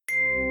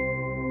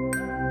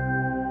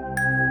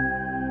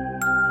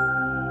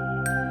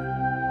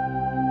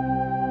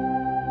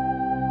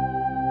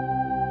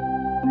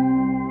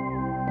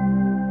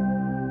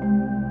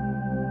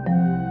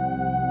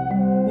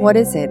What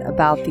is it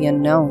about the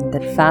unknown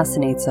that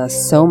fascinates us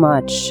so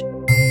much?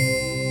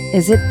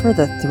 Is it for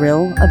the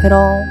thrill of it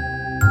all?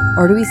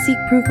 Or do we seek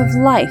proof of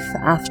life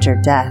after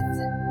death?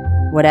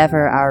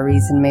 Whatever our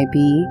reason may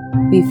be,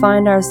 we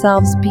find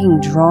ourselves being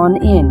drawn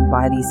in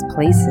by these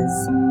places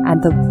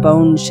and the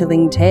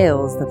bone-chilling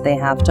tales that they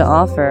have to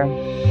offer.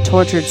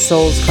 Tortured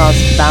souls cross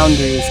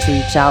boundaries to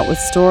reach out with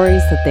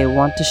stories that they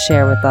want to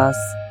share with us.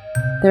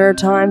 There are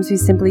times we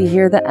simply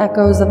hear the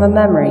echoes of a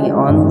memory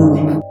on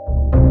loop.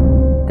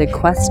 The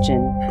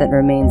question that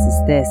remains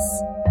is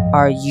this: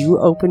 are you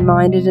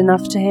open-minded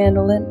enough to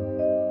handle it?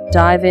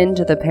 Dive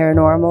into the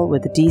paranormal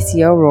with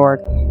DC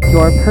O'Rourke,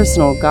 your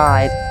personal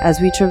guide, as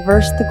we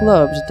traverse the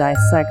globe to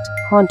dissect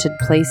haunted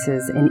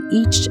places in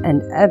each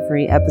and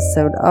every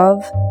episode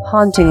of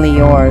Hauntingly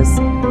Yours,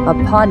 a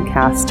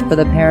podcast for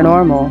the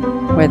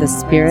paranormal, where the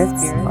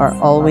spirits are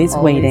always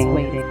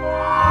waiting.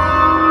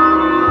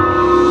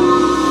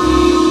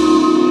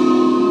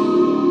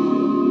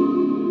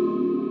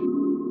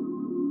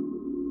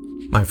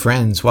 My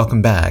friends,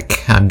 welcome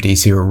back. I'm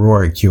DC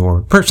O'Rourke,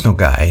 your personal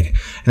guide,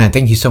 and I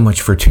thank you so much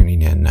for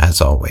tuning in,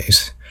 as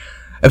always.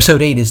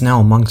 Episode 8 is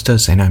now amongst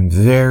us, and I'm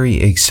very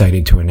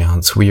excited to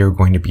announce we are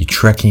going to be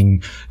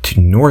trekking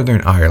to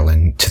Northern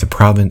Ireland, to the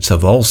province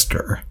of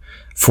Ulster,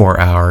 for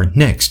our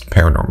next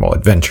paranormal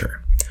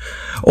adventure.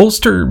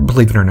 Ulster,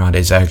 believe it or not,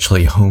 is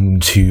actually home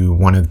to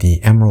one of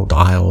the Emerald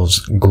Isle's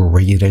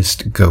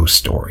greatest ghost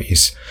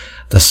stories,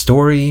 the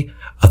story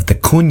of the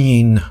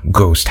Cooneen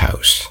ghost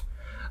house.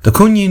 The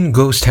Cooneen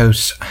ghost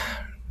house,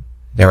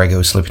 there I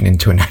go slipping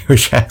into an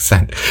Irish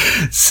accent,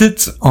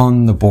 sits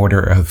on the border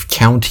of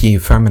County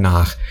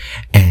Fermanagh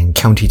and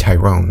County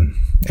Tyrone.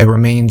 It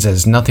remains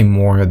as nothing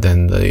more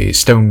than the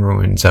stone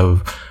ruins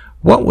of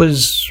what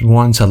was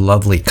once a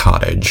lovely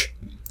cottage.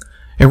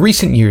 In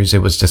recent years,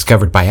 it was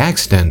discovered by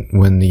accident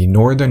when the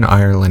Northern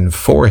Ireland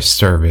Forest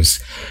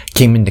Service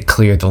came in to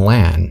clear the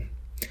land.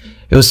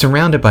 It was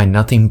surrounded by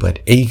nothing but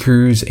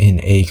acres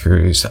and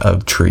acres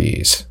of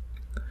trees.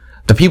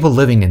 The people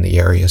living in the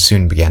area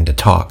soon began to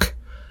talk.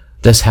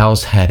 This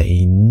house had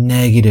a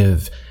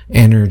negative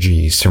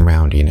energy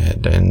surrounding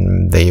it,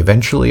 and they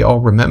eventually all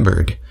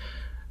remembered.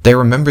 They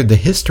remembered the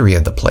history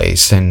of the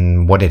place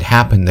and what had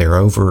happened there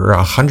over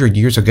 100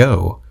 years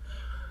ago.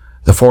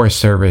 The Forest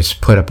Service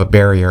put up a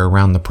barrier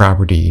around the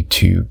property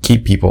to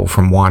keep people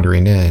from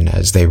wandering in,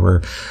 as they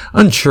were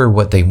unsure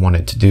what they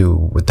wanted to do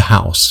with the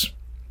house.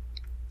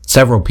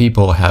 Several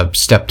people have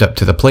stepped up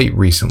to the plate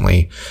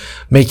recently,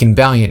 making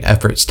valiant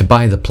efforts to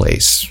buy the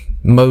place.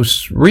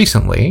 Most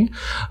recently,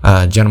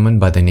 a gentleman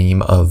by the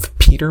name of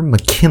Peter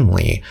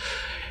McKinley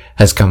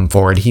has come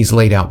forward. He's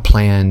laid out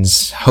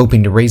plans,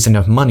 hoping to raise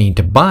enough money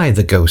to buy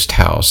the ghost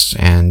house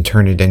and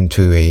turn it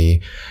into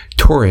a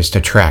tourist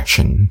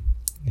attraction.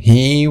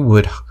 He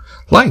would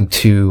like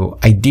to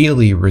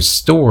ideally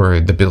restore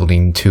the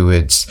building to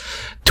its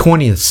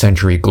 20th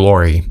century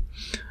glory.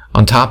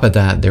 On top of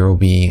that, there will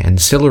be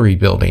ancillary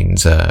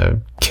buildings,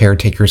 a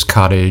caretaker's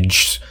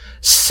cottage,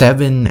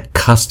 7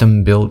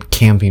 custom-built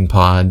camping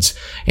pods,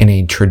 and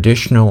a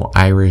traditional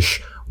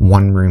Irish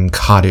one-room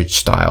cottage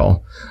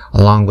style,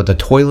 along with a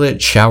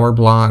toilet, shower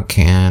block,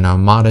 and a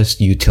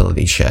modest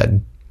utility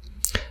shed.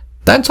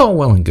 That's all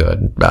well and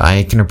good.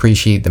 I can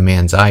appreciate the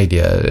man's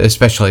idea,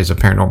 especially as a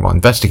paranormal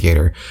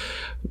investigator.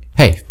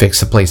 Hey, fix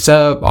the place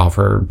up,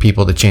 offer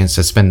people the chance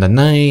to spend the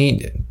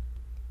night.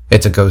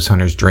 It's a ghost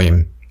hunter's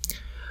dream.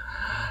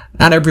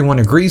 Not everyone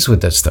agrees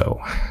with this,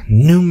 though.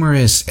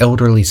 Numerous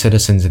elderly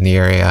citizens in the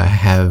area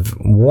have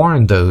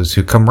warned those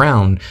who come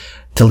round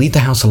to leave the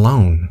house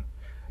alone.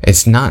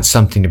 It's not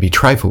something to be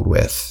trifled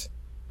with.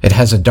 It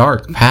has a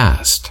dark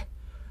past.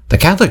 The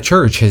Catholic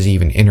Church has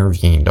even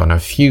intervened on a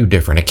few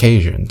different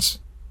occasions.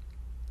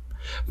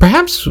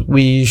 Perhaps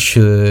we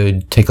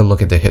should take a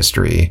look at the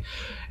history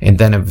and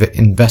then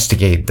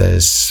investigate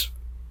this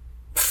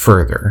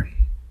further.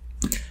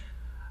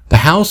 The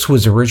house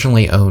was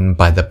originally owned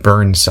by the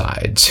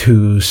Burnsides,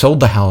 who sold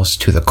the house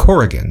to the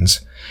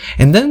Corrigans,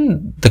 and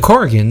then the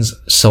Corrigans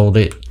sold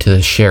it to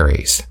the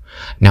Sherrys.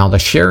 Now, the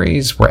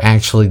Sherrys were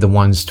actually the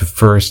ones to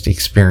first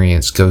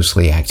experience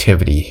ghostly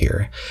activity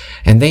here,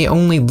 and they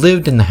only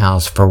lived in the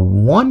house for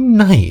one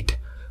night,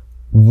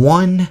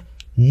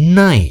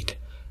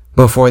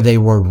 before they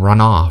were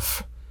run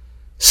off.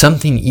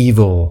 Something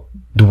evil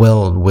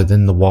dwelled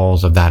within the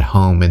walls of that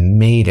home and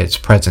made its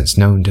presence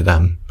known to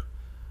them.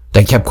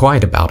 They kept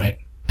quiet about it,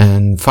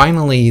 and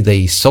finally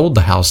they sold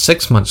the house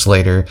 6 months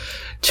later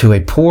to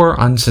a poor,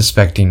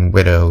 unsuspecting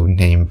widow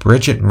named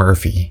Bridget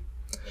Murphy.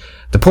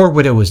 The poor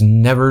widow was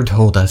never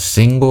told a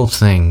single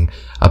thing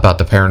about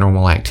the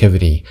paranormal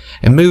activity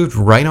and moved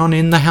right on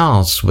in the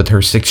house with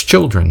her 6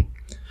 children.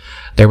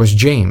 There was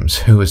James,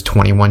 who was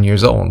 21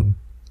 years old,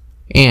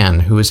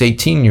 Anne, who was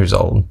 18 years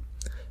old,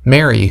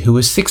 Mary, who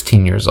was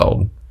 16 years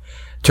old,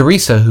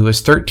 Teresa, who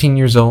was 13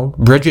 years old,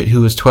 Bridget,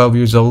 who was 12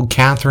 years old,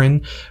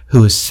 Catherine,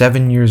 who was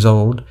 7 years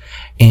old,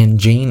 and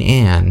Jane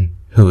Ann,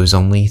 who was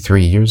only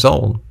 3 years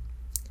old.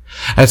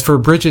 As for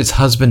Bridget's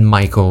husband,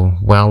 Michael,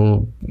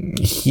 well,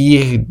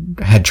 he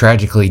had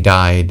tragically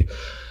died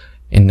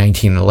in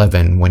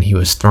 1911 when he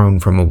was thrown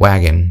from a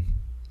wagon.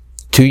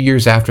 2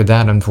 years after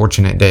that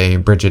unfortunate day,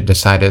 Bridget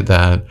decided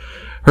that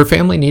her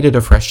family needed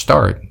a fresh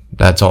start.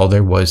 That's all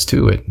there was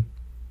to it.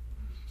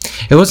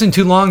 It wasn't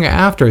too long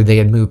after they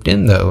had moved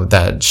in, though,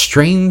 that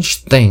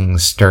strange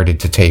things started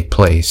to take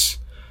place.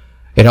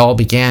 It all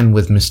began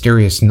with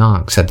mysterious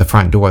knocks at the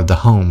front door of the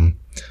home.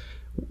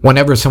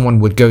 Whenever someone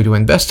would go to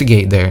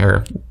investigate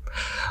there,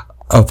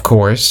 of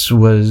course,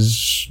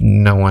 was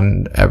no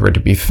one ever to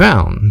be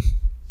found.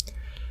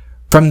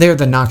 From there,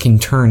 the knocking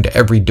turned to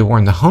every door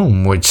in the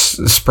home, which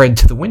spread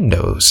to the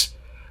windows.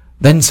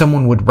 Then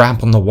someone would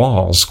rap on the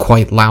walls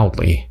quite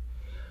loudly.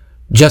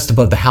 Just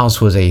above the house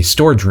was a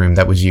storage room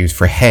that was used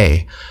for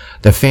hay.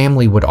 The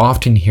family would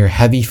often hear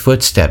heavy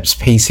footsteps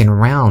pacing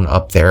around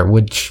up there,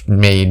 which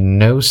made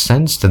no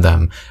sense to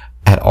them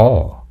at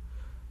all.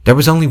 There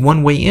was only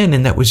one way in,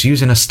 and that was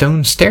using a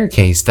stone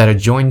staircase that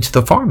adjoined to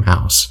the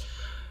farmhouse.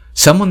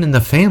 Someone in the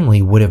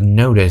family would have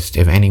noticed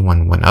if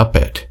anyone went up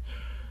it.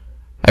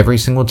 Every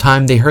single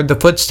time they heard the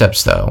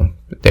footsteps, though,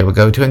 they would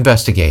go to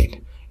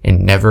investigate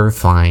and never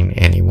find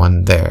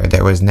anyone there.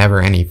 There was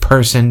never any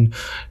person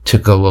to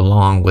go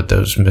along with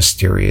those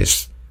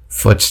mysterious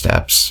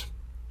footsteps.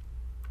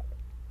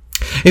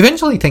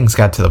 Eventually, things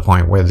got to the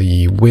point where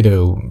the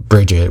widow,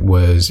 Bridget,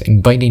 was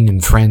inviting in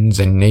friends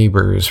and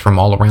neighbors from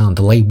all around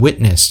to lay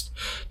witness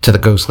to the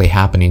ghostly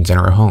happenings in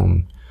her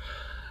home.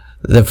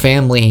 The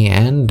family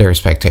and their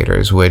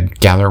spectators would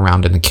gather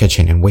around in the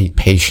kitchen and wait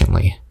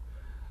patiently.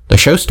 The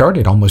show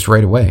started almost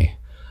right away.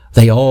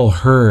 They all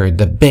heard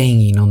the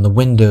banging on the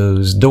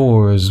windows,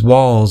 doors,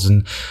 walls,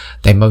 and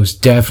they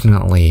most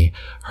definitely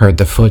heard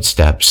the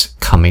footsteps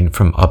coming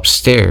from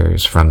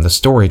upstairs from the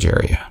storage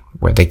area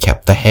where they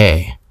kept the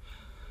hay.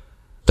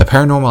 The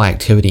paranormal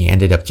activity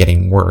ended up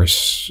getting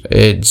worse.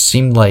 It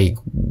seemed like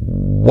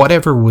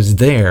whatever was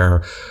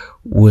there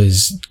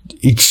was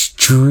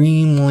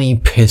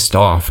extremely pissed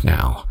off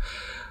now.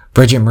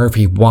 Bridget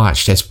Murphy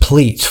watched as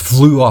plates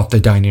flew off the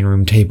dining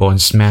room table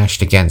and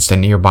smashed against a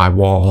nearby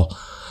wall.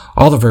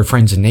 All of her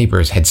friends and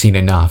neighbors had seen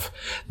enough.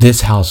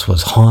 This house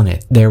was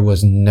haunted. There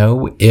was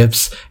no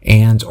ifs,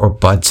 ands, or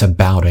buts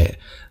about it.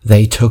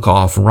 They took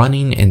off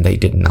running and they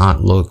did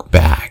not look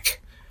back.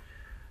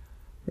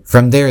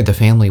 From there, the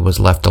family was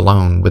left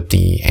alone with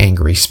the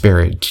angry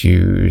spirit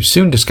to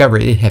soon discover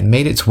it had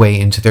made its way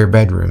into their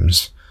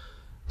bedrooms.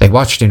 They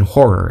watched in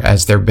horror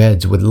as their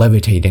beds would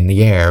levitate in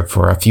the air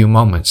for a few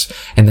moments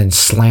and then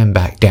slam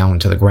back down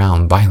to the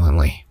ground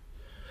violently.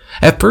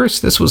 At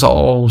first, this was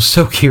all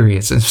so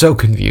curious and so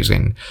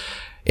confusing.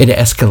 It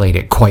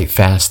escalated quite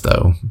fast,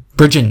 though.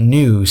 Bridget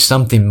knew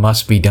something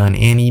must be done,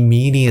 and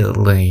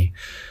immediately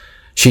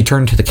she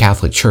turned to the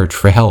Catholic Church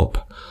for help.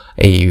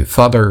 A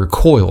Father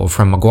Coyle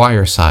from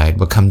McGuire's side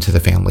would come to the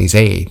family's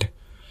aid.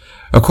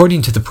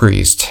 According to the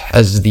priest,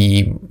 as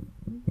the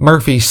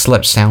Murphys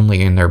slept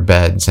soundly in their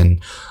beds, an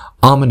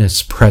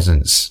ominous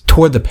presence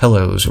tore the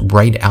pillows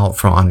right out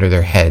from under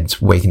their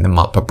heads, waking them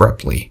up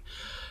abruptly.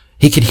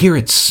 He could hear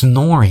it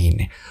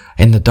snoring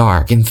in the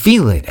dark and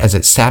feel it as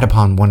it sat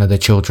upon one of the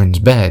children's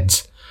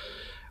beds.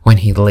 When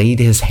he laid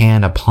his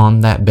hand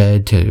upon that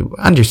bed to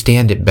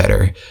understand it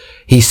better,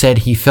 he said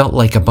he felt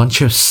like a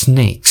bunch of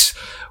snakes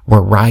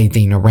were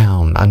writhing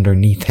around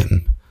underneath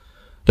him.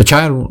 The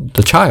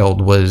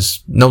child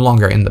was no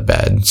longer in the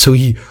bed, so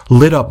he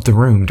lit up the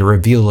room to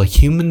reveal a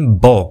human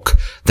bulk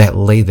that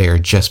lay there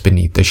just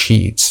beneath the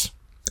sheets.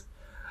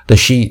 The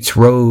sheets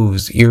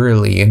rose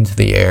eerily into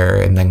the air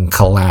and then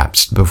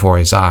collapsed before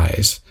his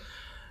eyes.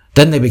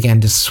 Then they began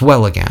to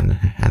swell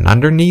again, and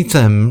underneath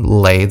them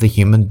lay the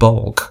human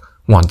bulk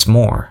once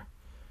more.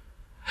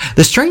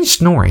 The strange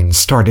snoring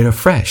started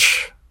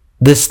afresh.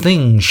 This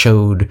thing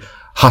showed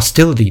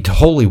hostility to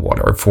holy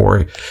water,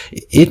 for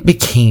it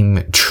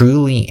became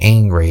truly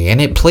angry,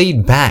 and it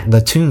played back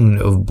the tune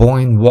of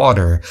Boiling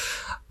Water,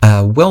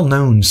 a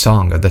well-known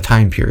song of the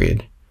time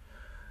period.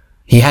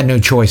 He had no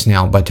choice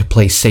now but to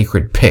place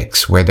sacred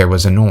picks where there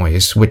was a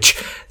noise, which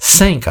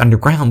sank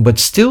underground but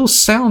still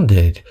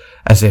sounded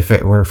as if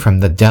it were from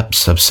the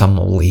depths of some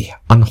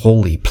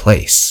unholy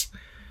place.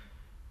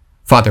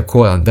 Father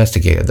Coyle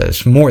investigated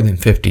this more than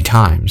 50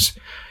 times.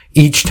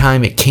 Each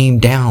time it came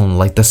down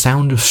like the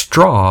sound of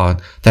straw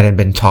that had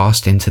been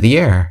tossed into the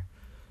air.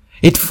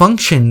 It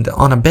functioned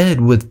on a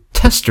bed with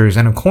testers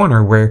in a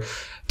corner where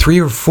 3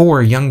 or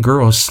 4 young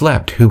girls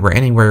slept who were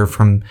anywhere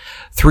from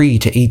 3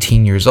 to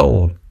 18 years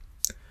old.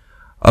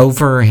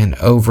 Over and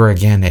over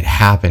again it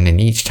happened,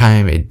 and each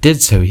time it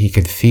did so he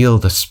could feel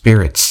the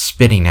spirit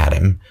spitting at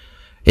him.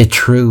 It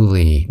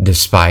truly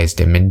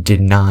despised him and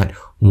did not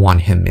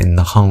want him in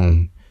the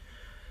home.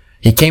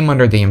 He came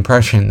under the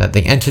impression that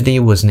the entity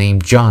was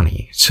named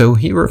Johnny, so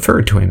he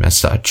referred to him as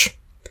such.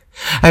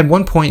 At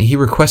one point, he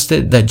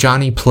requested that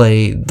Johnny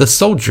play the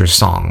soldier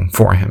song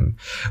for him,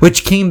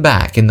 which came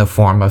back in the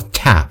form of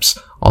taps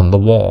on the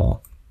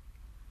wall.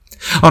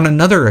 On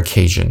another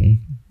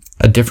occasion,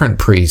 a different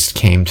priest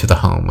came to the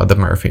home of the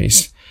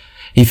Murphys.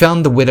 He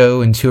found the widow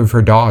and 2 of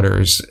her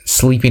daughters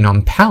sleeping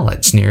on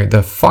pallets near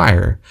the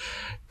fire,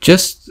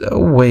 just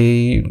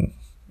away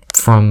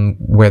from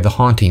where the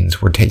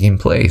hauntings were taking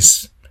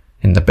place,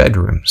 in the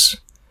bedrooms.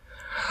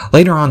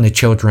 Later on, the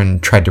children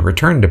tried to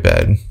return to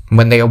bed.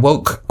 When they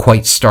awoke,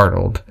 quite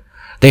startled,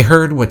 they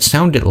heard what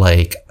sounded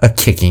like a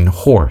kicking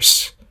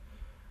horse.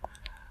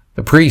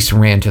 The priest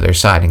ran to their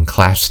side and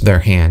clasped their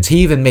hands. He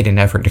even made an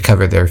effort to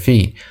cover their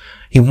feet.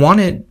 He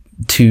wanted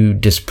to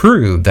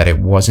disprove that it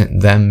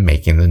wasn't them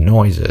making the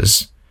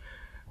noises.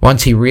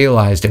 Once he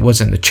realized it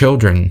wasn't the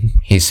children,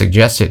 he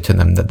suggested to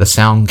them that the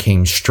sound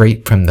came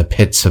straight from the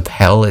pits of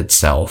hell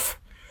itself.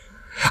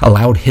 A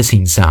loud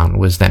hissing sound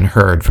was then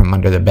heard from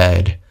under the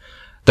bed.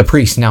 The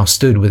priest now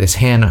stood with his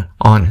hand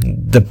on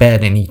the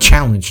bed and he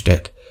challenged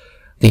it.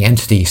 The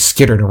entity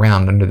skittered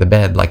around under the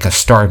bed like a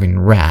starving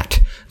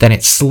rat. Then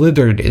it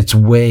slithered its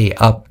way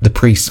up the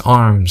priest's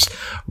arms,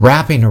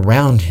 wrapping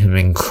around him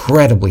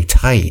incredibly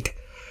tight.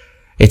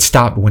 It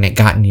stopped when it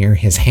got near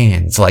his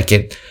hands, like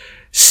it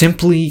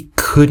simply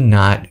could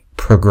not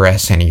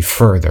progress any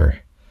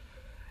further.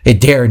 It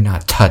dared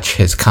not touch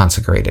his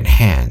consecrated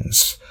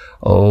hands.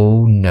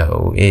 Oh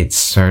no, it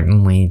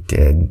certainly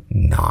did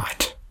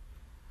not.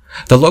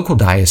 The local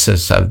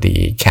diocese of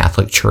the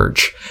Catholic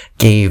Church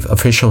gave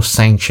official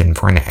sanction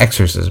for an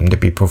exorcism to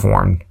be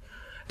performed.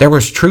 There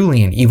was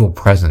truly an evil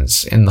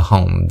presence in the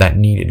home that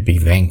needed to be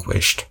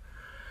vanquished.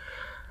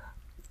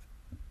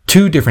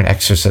 2 different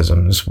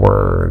exorcisms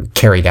were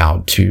carried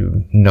out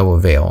to no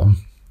avail.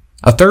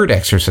 A third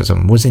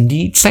exorcism was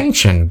indeed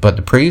sanctioned, but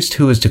the priest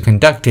who was to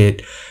conduct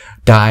it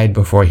died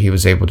before he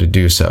was able to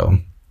do so.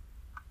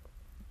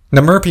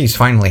 The Murphys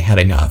finally had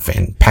enough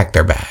and packed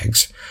their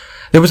bags.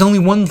 There was only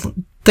one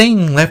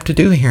thing left to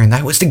do here, and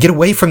that was to get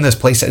away from this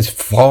place as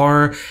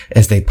far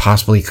as they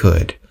possibly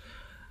could.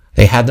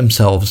 They had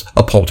themselves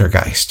a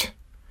poltergeist.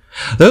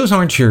 Those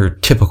aren't your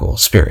typical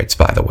spirits,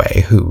 by the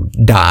way, who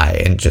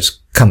die and just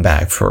come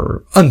back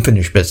for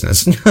unfinished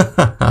business.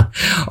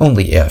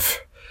 Only if.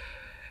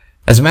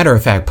 As a matter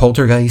of fact,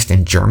 poltergeist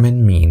in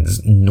German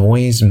means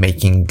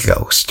noise-making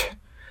ghost.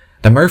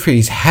 The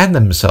Murphys had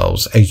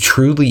themselves a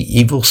truly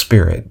evil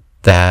spirit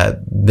that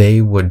they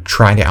would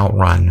try to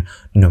outrun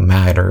no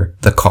matter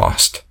the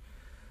cost.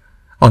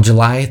 On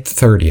July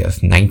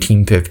 30th,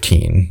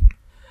 1915,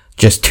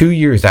 just 2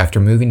 years after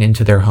moving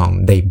into their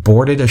home, they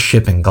boarded a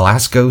ship in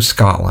Glasgow,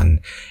 Scotland,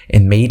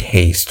 and made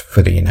haste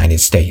for the United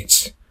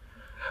States.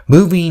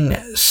 Moving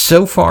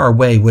so far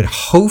away would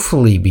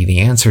hopefully be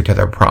the answer to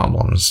their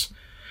problems.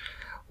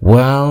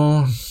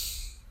 Well,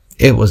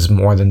 it was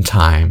more than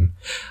time.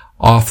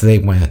 Off they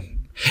went.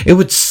 It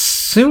would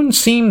soon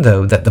seem,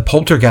 though, that the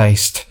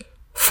poltergeist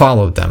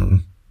followed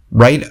them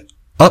right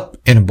up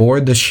and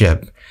aboard the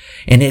ship,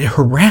 and it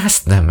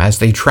harassed them as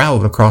they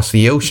traveled across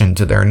the ocean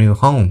to their new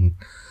home.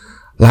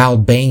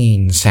 Loud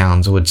banging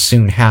sounds would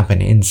soon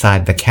happen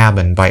inside the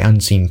cabin by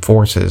unseen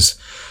forces.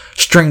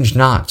 Strange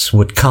knocks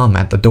would come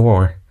at the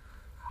door.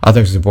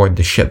 Others aboard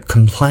the ship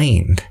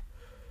complained.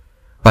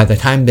 By the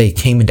time they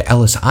came into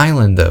Ellis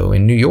Island, though,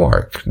 in New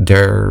York,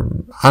 their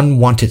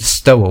unwanted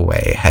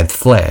stowaway had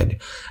fled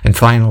and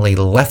finally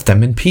left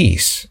them in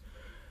peace.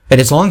 It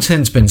has long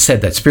since been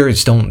said that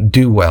spirits don't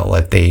do well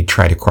if they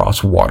try to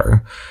cross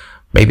water.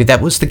 Maybe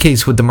that was the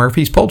case with the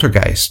Murphys'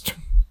 poltergeist.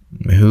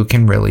 Who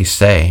can really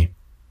say?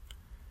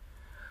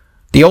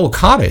 The old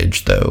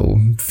cottage, though,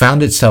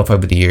 found itself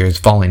over the years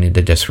falling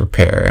into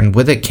disrepair, and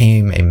with it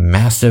came a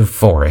massive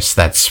forest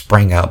that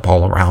sprang up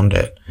all around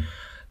it.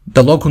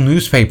 The local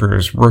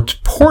newspapers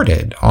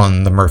reported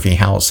on the Murphy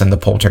house and the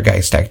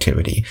poltergeist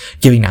activity,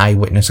 giving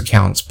eyewitness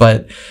accounts,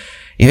 but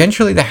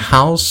eventually the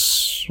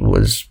house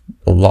was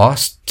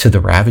lost to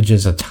the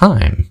ravages of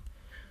time.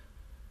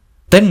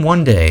 Then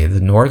one day, the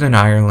Northern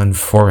Ireland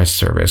Forest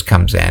Service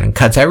comes in and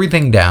cuts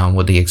everything down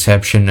with the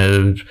exception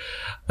of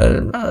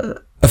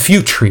a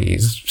few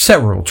trees,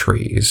 several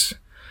trees.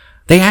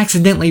 They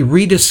accidentally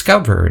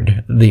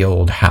rediscovered the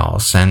old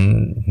house,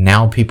 and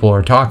now people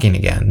are talking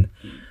again.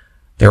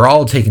 They're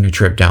all taking a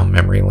trip down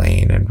memory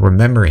lane and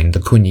remembering the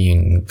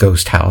Cooneen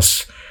ghost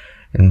house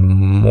in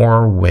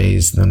more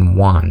ways than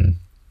one.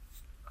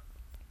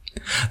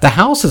 The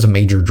house is a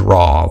major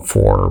draw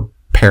for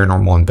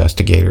paranormal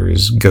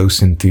investigators,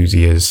 ghost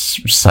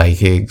enthusiasts,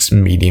 psychics,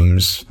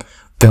 mediums,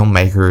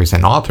 filmmakers,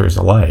 and authors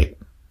alike.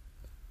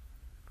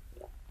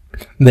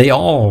 They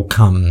all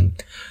come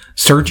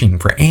searching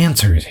for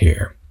answers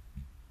here.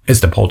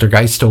 Is the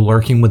poltergeist still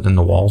lurking within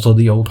the walls of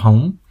the old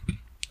home?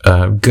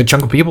 A good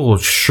chunk of people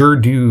sure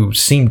do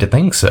seem to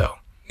think so.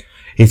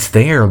 It's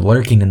there,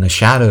 lurking in the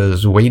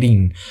shadows,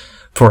 waiting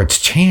for its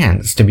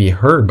chance to be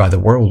heard by the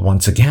world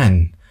once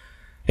again.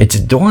 It's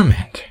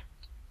dormant.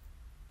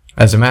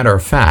 As a matter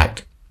of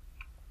fact,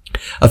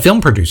 a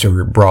film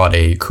producer brought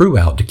a crew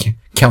out to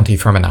County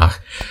Fermanagh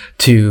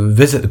to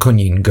visit the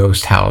Cooneen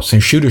ghost house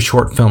and shoot a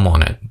short film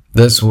on it.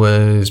 This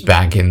was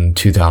back in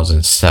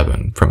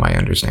 2007, from my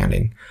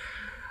understanding.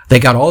 They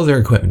got all their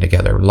equipment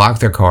together, locked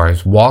their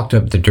cars, walked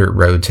up the dirt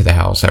road to the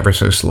house ever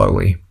so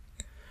slowly.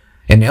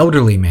 An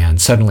elderly man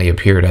suddenly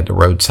appeared at the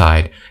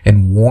roadside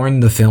and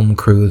warned the film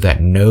crew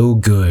that no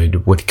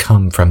good would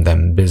come from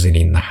them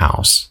visiting the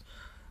house.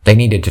 They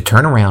needed to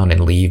turn around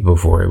and leave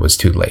before it was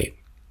too late.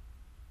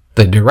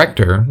 The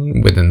director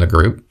within the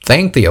group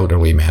thanked the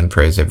elderly man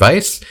for his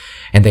advice,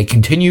 and they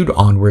continued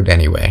onward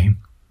anyway.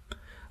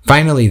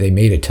 Finally, they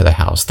made it to the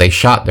house. They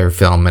shot their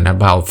film, and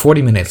about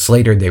 40 minutes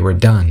later, they were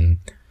done.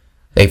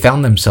 They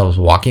found themselves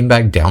walking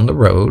back down the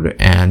road,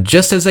 and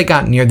just as they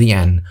got near the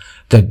end,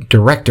 the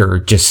director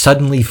just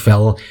suddenly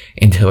fell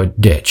into a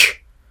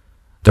ditch.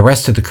 The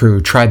rest of the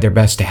crew tried their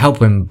best to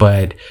help him,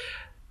 but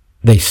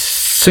they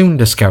soon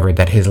discovered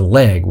that his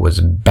leg was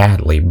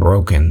badly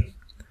broken.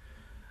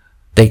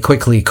 They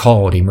quickly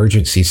called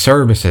emergency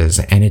services,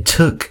 and it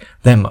took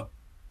them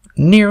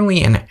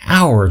nearly an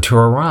hour to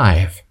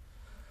arrive.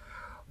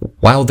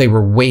 While they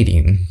were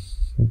waiting,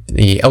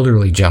 the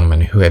elderly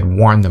gentleman who had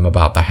warned them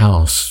about the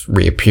house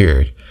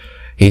reappeared.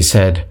 He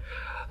said,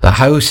 "The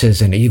house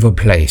is an evil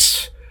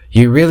place.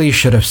 You really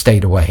should have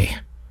stayed away."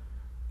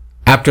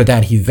 After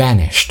that, he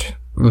vanished.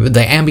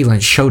 The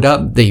ambulance showed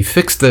up, they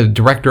fixed the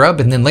director up,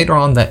 and then later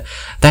on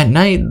that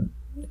night,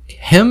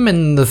 him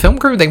and the film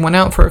crew, they went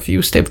out for a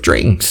few stiff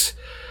drinks.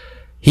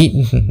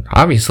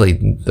 Obviously,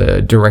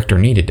 the director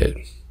needed it.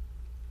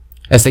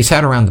 As they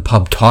sat around the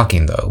pub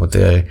talking, though,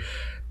 the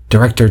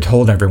director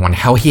told everyone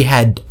how he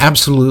had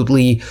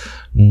absolutely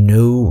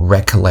no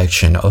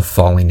recollection of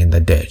falling in the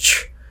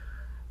ditch.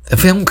 The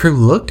film crew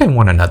looked at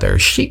one another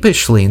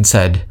sheepishly and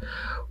said,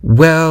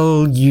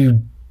 "Well,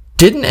 you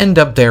didn't end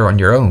up there on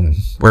your own.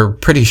 We're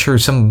pretty sure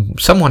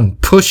someone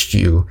pushed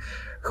you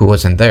who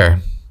wasn't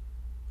there."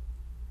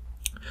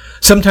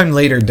 Sometime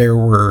later, there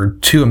were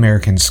 2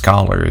 American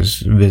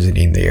scholars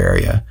visiting the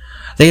area.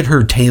 They had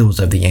heard tales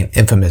of the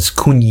infamous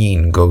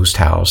Cooneen ghost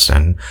house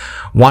and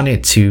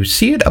wanted to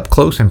see it up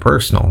close and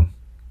personal.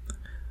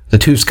 The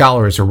 2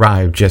 scholars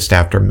arrived just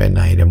after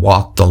midnight and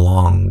walked the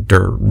long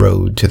dirt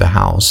road to the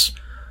house.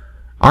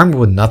 Armed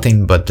with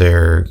nothing but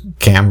their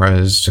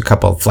cameras, a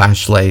couple of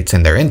flashlights,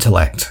 and their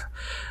intellect,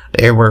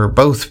 they were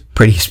both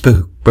pretty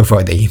spooked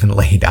before they even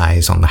laid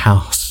eyes on the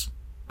house.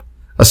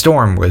 A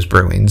storm was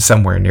brewing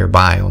somewhere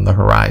nearby on the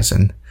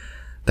horizon.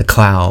 The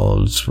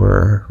clouds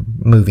were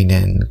moving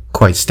in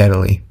quite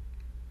steadily.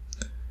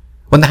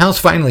 When the house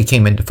finally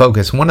came into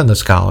focus, one of the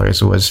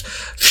scholars was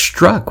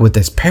struck with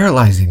this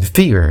paralyzing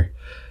fear.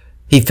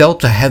 He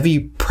felt a heavy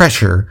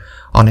pressure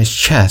on his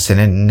chest,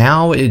 and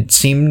now it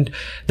seemed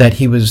that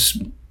he was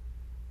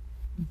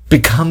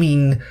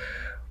becoming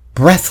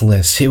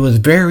breathless. It was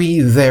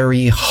very,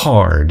 very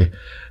hard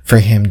for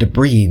him to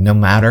breathe, no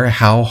matter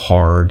how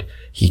hard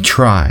he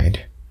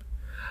tried.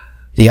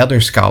 The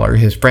other scholar,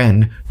 his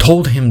friend,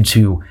 told him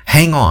to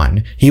hang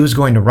on. He was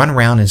going to run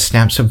around and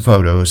snap some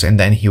photos, and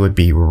then he would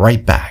be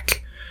right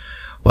back.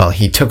 Well,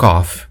 he took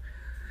off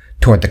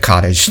toward the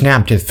cottage,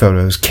 snapped his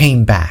photos,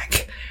 came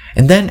back,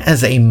 and then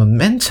as a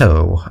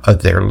memento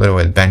of their little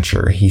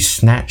adventure, he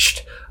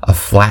snatched a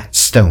flat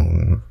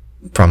stone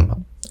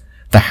from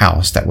the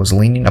house that was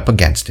leaning up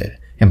against it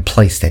and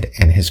placed it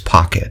in his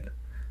pocket.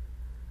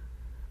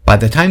 By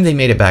the time they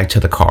made it back to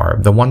the car,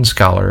 the one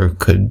scholar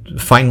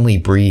could finally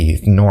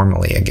breathe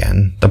normally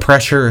again. The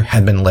pressure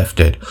had been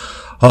lifted.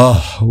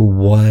 Oh,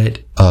 what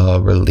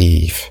a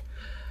relief.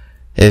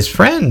 His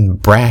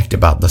friend bragged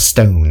about the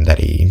stone that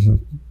he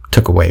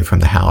took away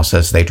from the house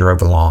as they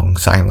drove along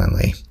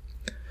silently.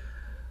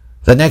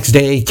 The next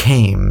day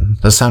came.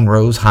 The sun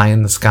rose high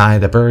in the sky,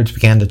 the birds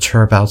began to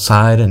chirp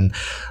outside, and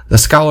the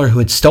scholar who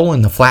had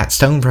stolen the flat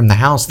stone from the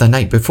house the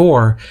night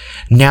before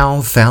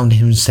now found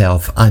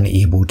himself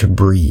unable to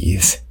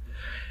breathe.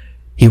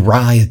 He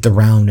writhed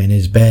around in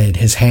his bed,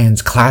 his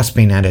hands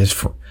clasping at his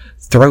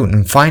throat,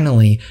 and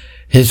finally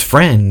his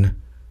friend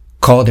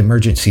called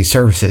emergency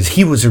services.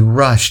 He was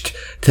rushed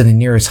to the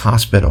nearest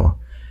hospital,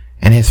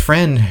 and his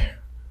friend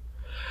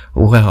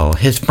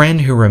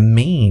who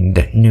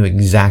remained knew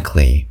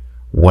exactly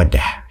what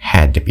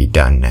had to be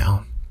done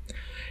now.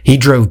 He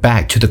drove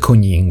back to the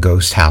Cooneen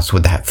ghost house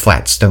with that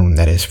flat stone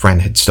that his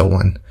friend had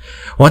stolen.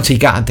 Once he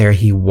got there,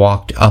 he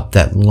walked up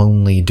that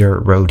lonely dirt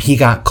road. He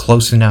got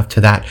close enough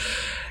to that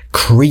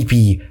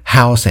creepy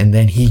house, and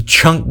then he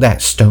chunked that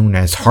stone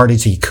as hard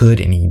as he could,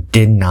 and he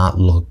did not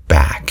look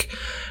back.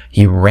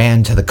 He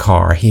ran to the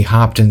car, he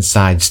hopped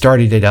inside,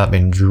 started it up,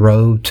 and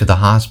drove to the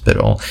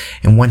hospital.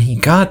 And when he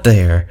got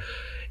there,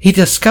 he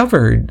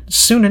discovered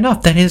soon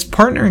enough that his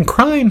partner in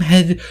crime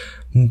had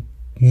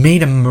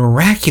made a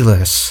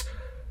miraculous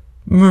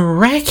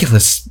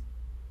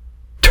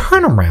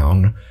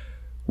turnaround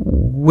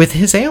with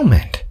his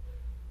ailment.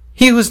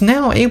 He was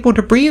now able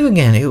to breathe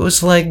again. It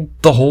was like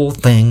the whole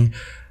thing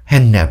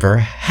had never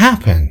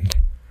happened.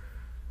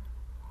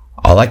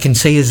 All I can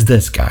say is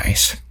this,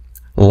 guys.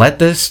 Let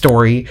this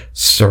story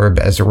serve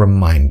as a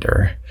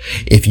reminder.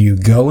 If you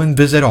go and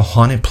visit a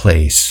haunted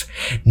place,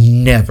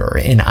 never,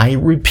 and I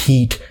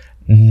repeat,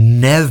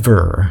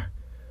 never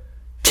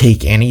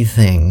take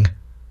anything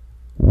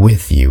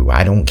with you.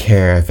 I don't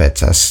care if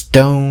it's a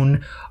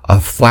stone, a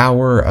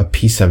flower, a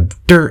piece of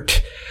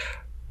dirt,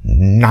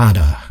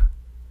 nada.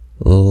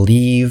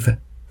 Leave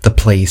the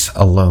place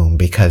alone,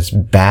 because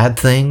bad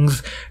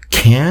things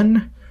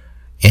can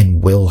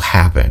and will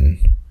happen.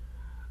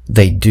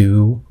 They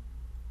do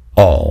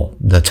all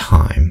the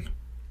time.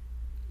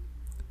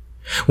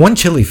 One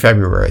chilly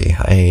February,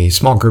 a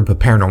small group of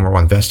paranormal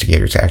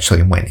investigators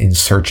actually went in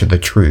search of the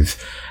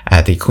truth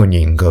at the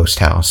Cooneen ghost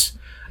house.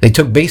 They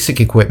took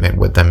basic equipment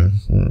with them,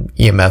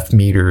 EMF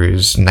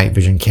meters, night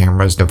vision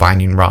cameras,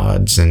 divining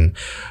rods, and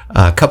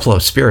a couple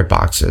of spirit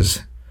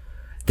boxes.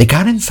 They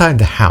got inside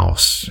the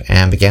house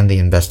and began the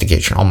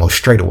investigation almost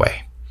straight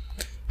away.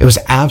 It was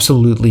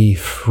absolutely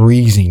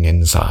freezing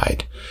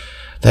inside.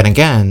 Then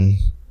again,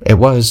 it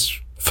was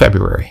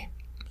February.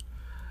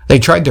 They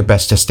tried their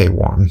best to stay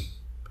warm.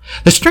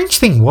 The strange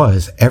thing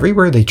was,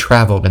 everywhere they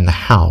traveled in the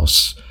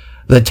house,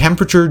 the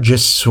temperature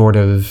just sort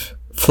of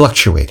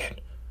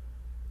fluctuated.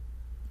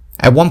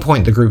 At one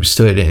point, the group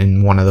stood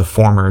in one of the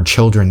former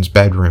children's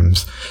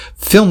bedrooms,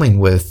 filming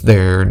with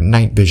their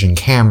night vision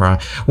camera,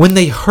 when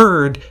they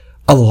heard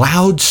a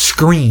loud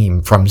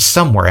scream from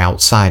somewhere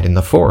outside in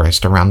the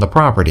forest around the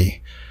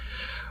property.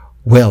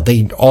 Well,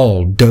 they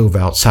all dove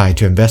outside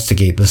to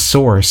investigate the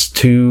source,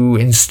 to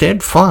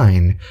instead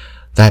find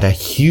that a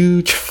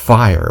huge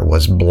fire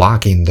was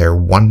blocking their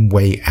one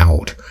way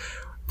out.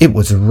 It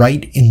was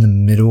right in the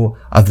middle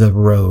of the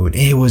road.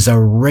 It was a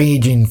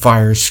raging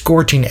fire,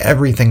 scorching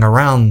everything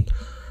around.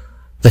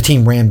 The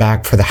team ran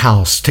back for the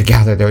house to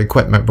gather their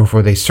equipment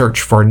before they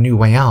searched for a new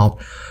way out.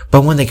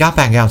 But when they got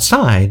back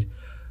outside,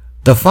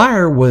 the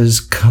fire was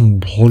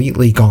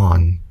completely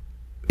gone.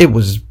 It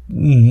was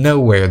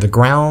nowhere. The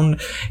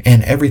ground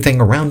and everything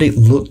around it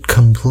looked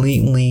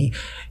completely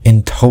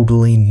and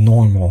totally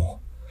normal.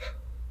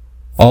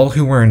 All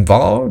who were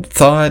involved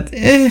thought,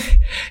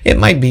 it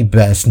might be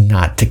best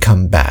not to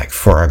come back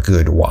for a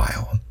good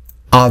while.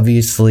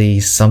 Obviously,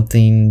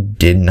 something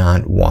did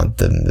not want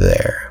them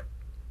there.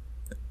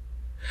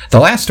 The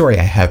last story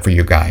I have for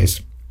you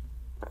guys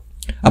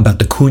about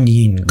the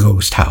Cooneen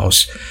ghost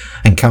house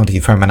in County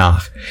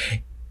Fermanagh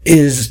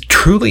is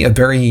truly a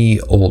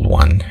very old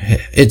one.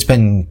 It's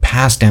been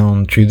passed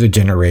down through the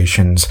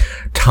generations,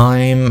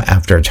 time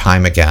after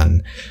time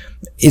again.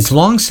 It's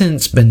long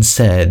since been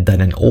said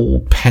that an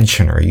old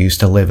pensioner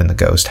used to live in the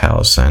ghost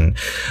house, and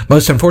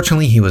most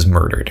unfortunately, he was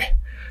murdered.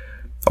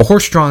 A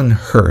horse-drawn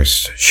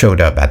hearse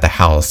showed up at the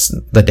house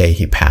the day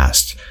he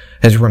passed.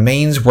 His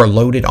remains were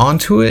loaded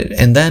onto it,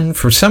 and then,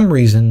 for some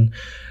reason,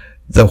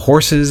 the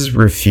horses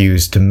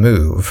refused to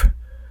move.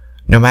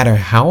 No matter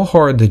how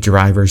hard the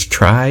drivers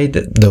tried,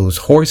 those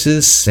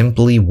horses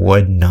simply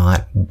would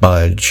not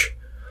budge.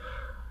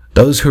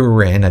 Those who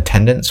were in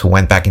attendance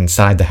went back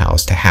inside the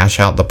house to hash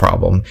out the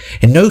problem,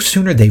 and no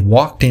sooner they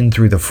walked in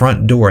through the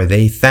front door,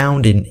 they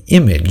found an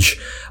image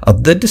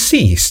of the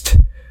deceased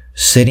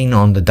sitting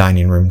on the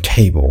dining room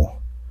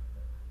table.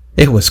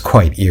 It was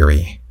quite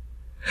eerie.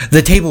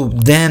 The table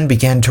then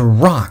began to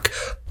rock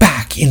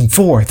back and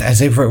forth as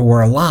if it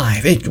were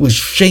alive. It was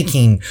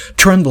shaking,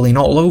 trembling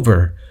all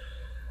over.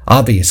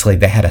 Obviously,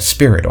 they had a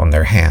spirit on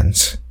their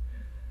hands.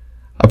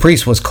 A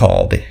priest was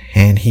called,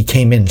 and he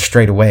came in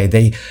straight away.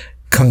 They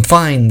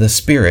confined the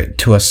spirit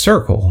to a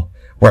circle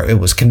where it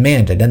was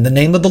commanded in the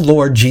name of the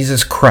Lord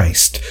Jesus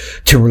Christ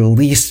to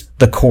release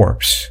the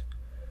corpse.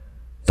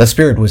 The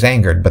spirit was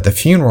angered, but the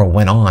funeral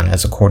went on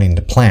as according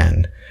to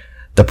plan.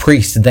 The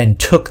priest then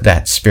took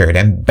that spirit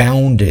and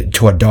bound it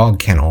to a dog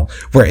kennel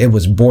where it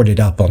was boarded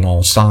up on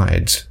all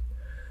sides.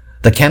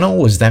 The kennel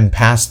was then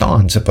passed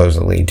on,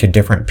 supposedly, to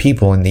different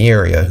people in the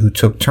area who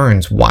took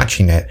turns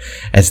watching it,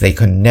 as they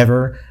could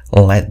never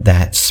let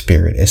that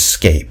spirit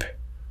escape.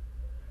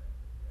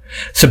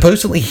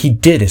 Supposedly he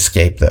did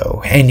escape,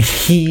 though, and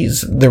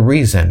he's the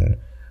reason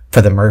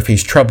for the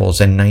Murphy's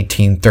troubles in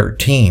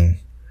 1913.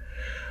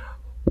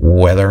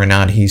 Whether or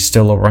not he's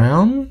still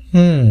around?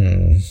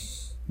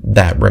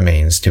 That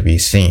remains to be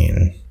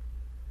seen.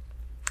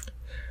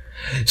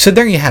 So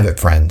there you have it,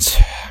 friends.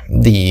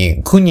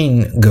 The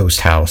Cooneen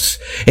ghost house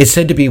is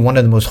said to be one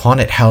of the most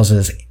haunted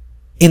houses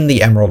in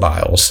the Emerald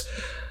Isles.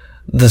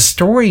 The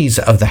stories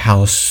of the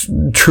house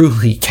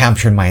truly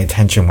captured my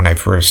attention when I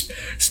first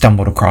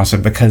stumbled across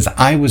it, because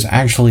I was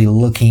actually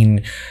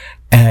looking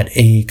at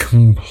a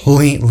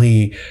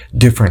completely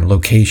different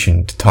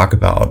location to talk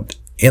about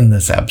in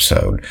this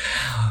episode.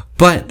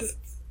 But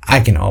I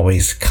can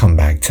always come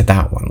back to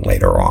that one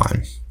later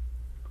on.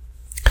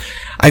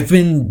 I've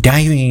been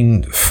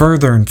diving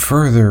further and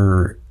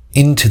further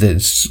into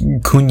this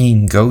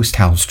Cooneen ghost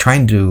house,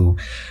 trying to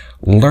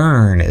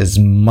learn as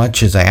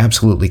much as I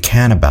absolutely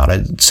can about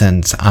it,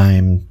 since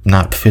I'm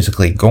not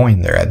physically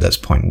going there at this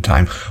point in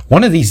time.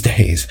 One of these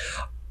days,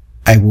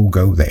 I will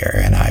go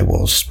there and I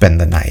will spend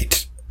the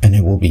night, and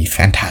it will be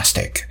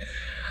fantastic.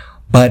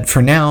 But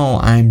for now,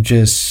 I'm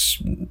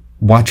just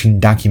watching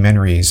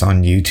documentaries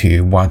on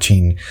YouTube,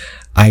 watching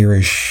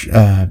Irish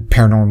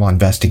paranormal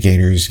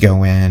investigators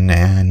go in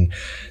and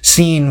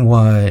seeing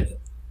what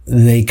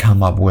they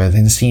come up with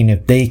and seeing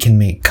if they can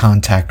make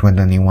contact with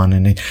anyone.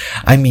 And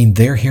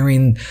they're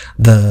hearing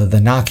the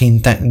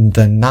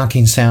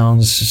knocking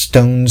sounds.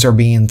 Stones are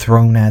being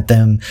thrown at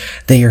them.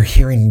 They are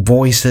hearing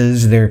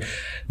voices. They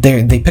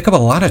pick up a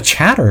lot of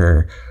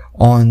chatter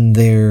on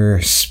their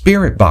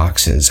spirit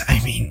boxes.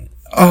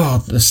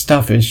 The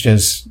stuff is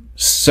just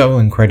so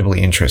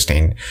incredibly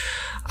interesting.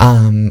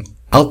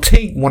 I'll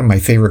take one of my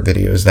favorite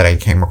videos that I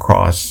came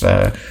across,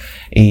 a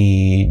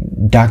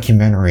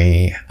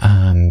documentary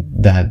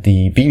that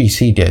the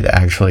BBC did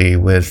actually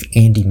with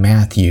Andy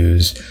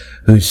Matthews,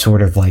 who's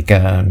sort of like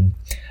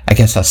I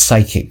guess a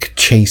psychic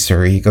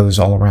chaser. He goes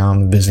all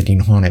around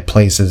visiting haunted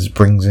places,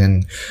 brings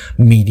in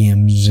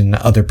mediums and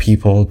other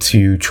people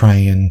to try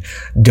and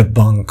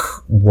debunk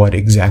what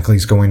exactly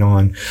is going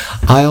on.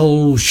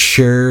 I'll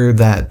share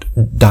that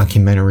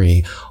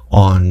documentary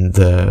on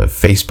the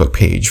Facebook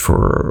page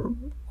for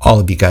all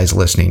of you guys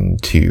listening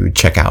to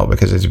check out,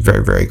 because it's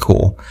very, very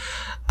cool.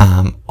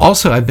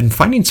 Also, I've been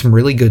finding some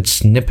really good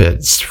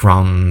snippets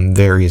from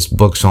various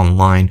books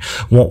online,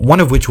 one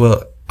of which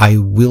I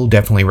will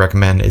definitely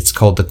recommend. It's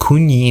called The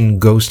Cooneen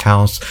Ghost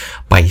House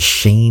by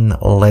Shane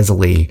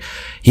Leslie.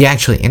 He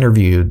actually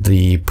interviewed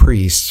the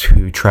priest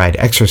who tried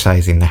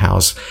exorcising the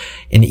house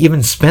and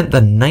even spent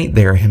the night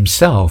there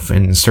himself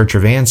in search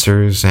of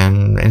answers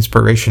and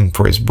inspiration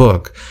for his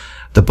book.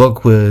 The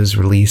book was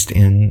released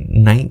in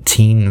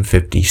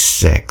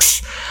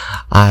 1956.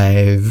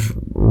 I've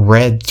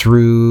read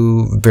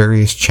through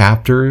various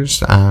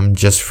chapters,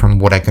 just from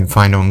what I can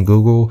find on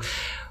Google.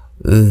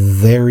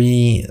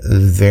 Very,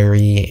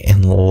 very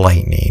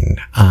enlightening.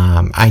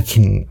 I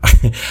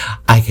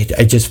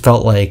just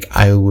felt like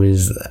I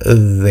was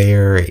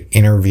there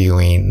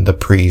interviewing the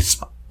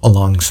priest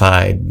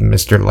alongside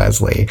Mr.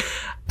 Leslie.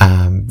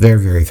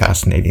 Very, very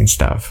fascinating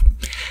stuff.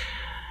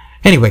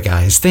 Anyway,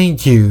 guys,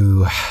 thank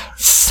you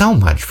so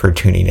much for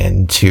tuning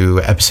in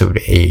to episode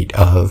 8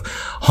 of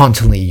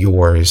Hauntingly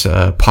Yours,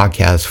 a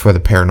podcast for the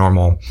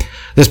paranormal.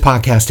 This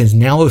podcast is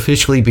now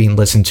officially being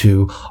listened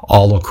to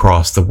all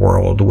across the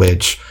world,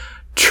 which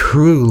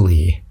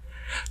truly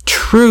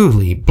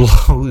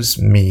blows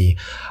me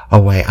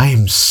away. I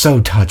am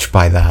so touched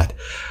by that.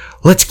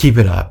 Let's keep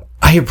it up.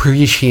 I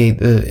appreciate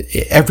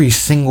every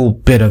single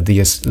bit of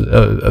the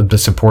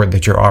support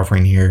that you're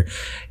offering here.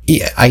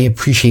 I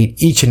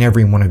appreciate each and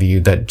every one of you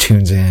that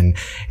tunes in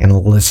and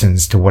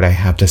listens to what I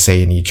have to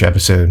say in each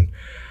episode.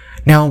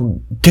 Now,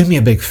 do me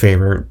a big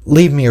favor.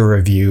 Leave me a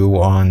review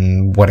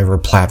on whatever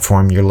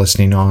platform you're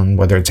listening on,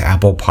 whether it's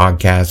Apple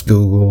Podcasts,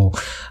 Google,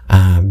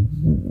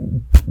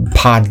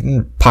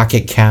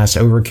 Pocket Cast,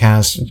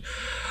 Overcast,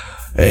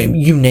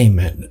 you name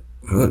it.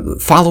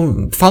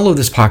 Follow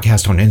this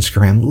podcast on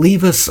Instagram.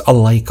 Leave us a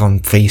like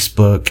on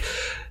Facebook.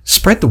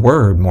 Spread the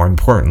word, more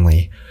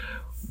importantly.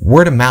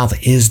 Word of mouth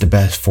is the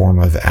best form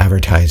of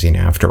advertising,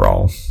 after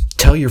all.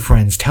 Tell your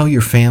friends, tell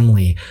your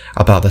family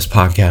about this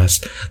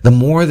podcast. The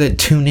more that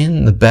tune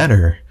in, the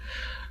better.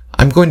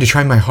 I'm going to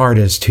try my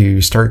hardest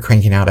to start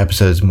cranking out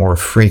episodes more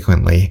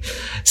frequently.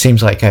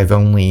 Seems like I've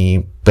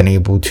only been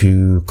able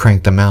to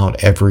crank them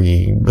out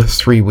every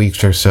 3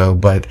 weeks or so,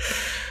 but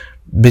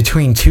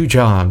between 2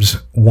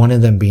 jobs, one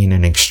of them being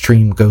an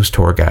extreme ghost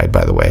tour guide,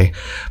 by the way,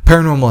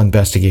 paranormal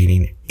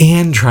investigating,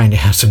 and trying to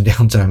have some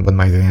downtime with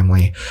my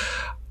family,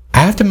 I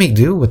have to make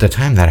do with the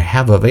time that I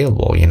have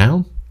available, you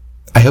know?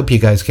 I hope you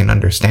guys can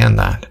understand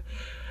that.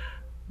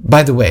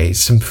 By the way,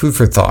 some food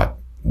for thought.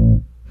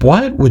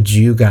 What would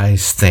you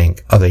guys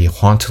think of a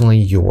Hauntingly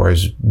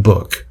Yours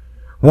book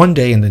one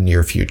day in the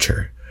near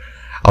future?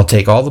 I'll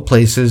take all the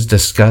places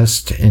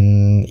discussed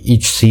in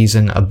each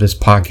season of this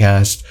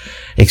podcast,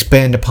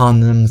 expand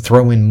upon them,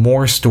 throw in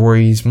more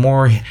stories,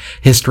 more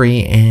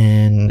history,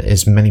 and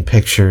as many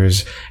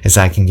pictures as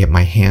I can get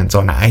my hands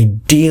on.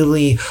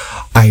 Ideally,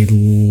 I'd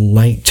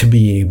like to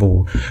be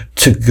able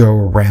to go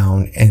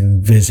around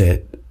and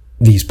visit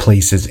these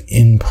places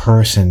in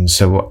person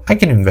so I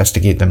can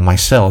investigate them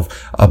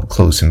myself up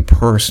close and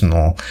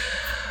personal.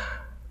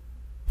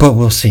 But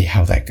we'll see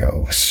how that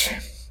goes.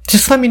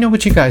 Just let me know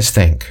what you guys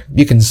think.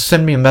 You can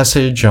send me a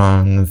message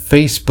on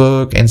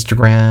Facebook,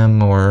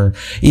 Instagram, or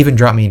even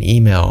drop me an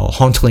email,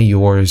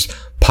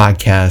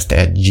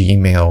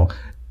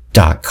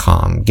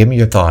 hauntinglyyourspodcast@gmail.com. Give me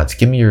your thoughts.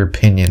 Give me your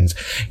opinions.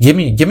 Give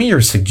me your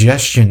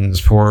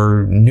suggestions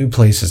for new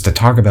places to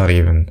talk about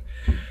even.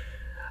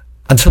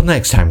 Until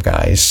next time,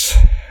 guys,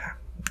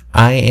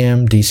 I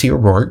am DC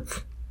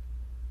O'Rourke,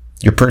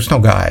 your personal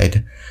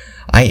guide.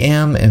 I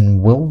am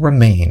and will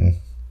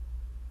remain,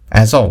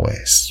 as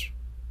always,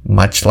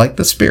 much like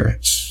the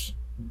spirits,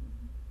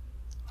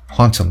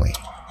 hauntingly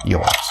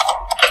yours.